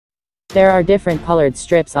There are different colored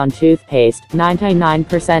strips on toothpaste.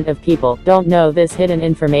 99% of people don't know this hidden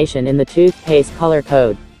information in the toothpaste color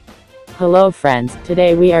code. Hello friends,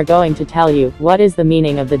 today we are going to tell you what is the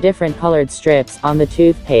meaning of the different colored strips on the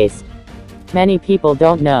toothpaste. Many people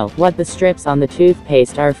don't know what the strips on the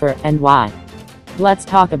toothpaste are for, and why. Let's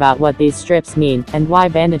talk about what these strips mean, and why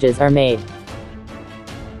bandages are made.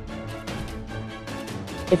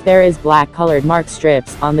 If there is black colored mark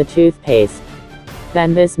strips on the toothpaste,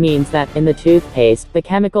 then this means that, in the toothpaste, the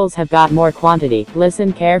chemicals have got more quantity.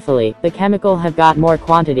 Listen carefully, the chemical have got more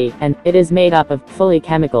quantity, and it is made up of fully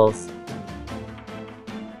chemicals.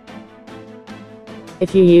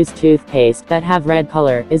 If you use toothpaste that have red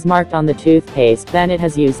color is marked on the toothpaste, then it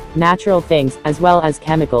has used natural things, as well as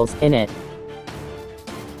chemicals, in it.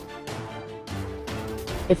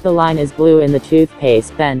 If the line is blue in the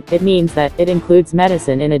toothpaste, then it means that it includes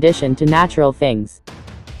medicine in addition to natural things.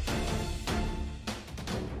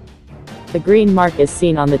 The green mark is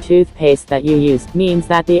seen on the toothpaste that you use, means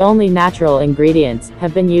that the only natural ingredients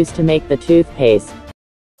have been used to make the toothpaste.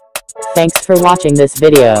 Thanks for watching this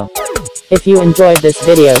video. If you enjoyed this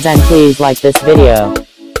video, then please like this video.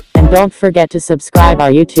 And don't forget to subscribe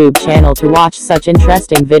our YouTube channel to watch such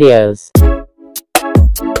interesting videos.